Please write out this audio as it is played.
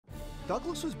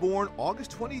Douglas was born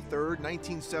August 23,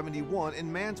 1971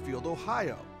 in Mansfield,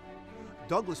 Ohio.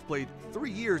 Douglas played 3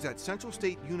 years at Central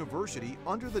State University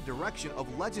under the direction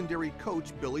of legendary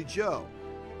coach Billy Joe.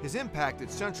 His impact at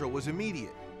Central was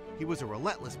immediate. He was a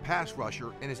relentless pass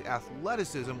rusher and his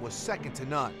athleticism was second to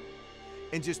none.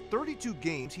 In just 32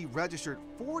 games, he registered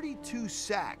 42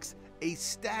 sacks, a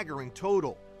staggering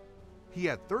total. He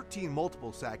had 13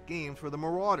 multiple sack games for the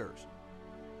Marauders.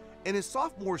 In his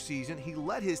sophomore season, he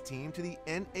led his team to the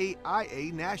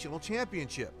NAIA National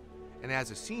Championship, and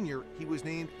as a senior, he was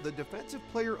named the Defensive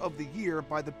Player of the Year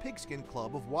by the Pigskin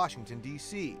Club of Washington,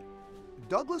 D.C.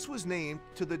 Douglas was named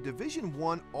to the Division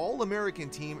I All-American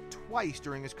team twice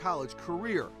during his college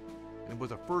career, and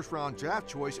was a first-round draft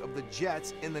choice of the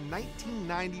Jets in the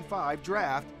 1995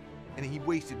 draft, and he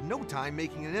wasted no time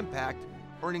making an impact,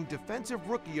 earning Defensive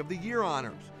Rookie of the Year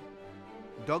honors.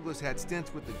 Douglas had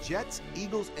stints with the Jets,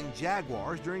 Eagles, and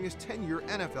Jaguars during his 10-year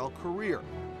NFL career.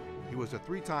 He was a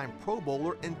 3-time Pro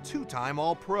Bowler and 2-time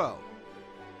All-Pro.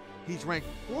 He's ranked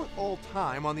 4th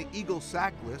all-time on the Eagles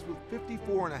sack list with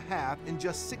 54.5 in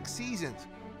just 6 seasons.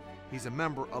 He's a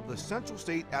member of the Central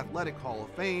State Athletic Hall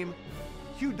of Fame.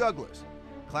 Hugh Douglas,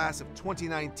 class of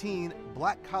 2019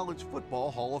 Black College Football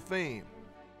Hall of Fame.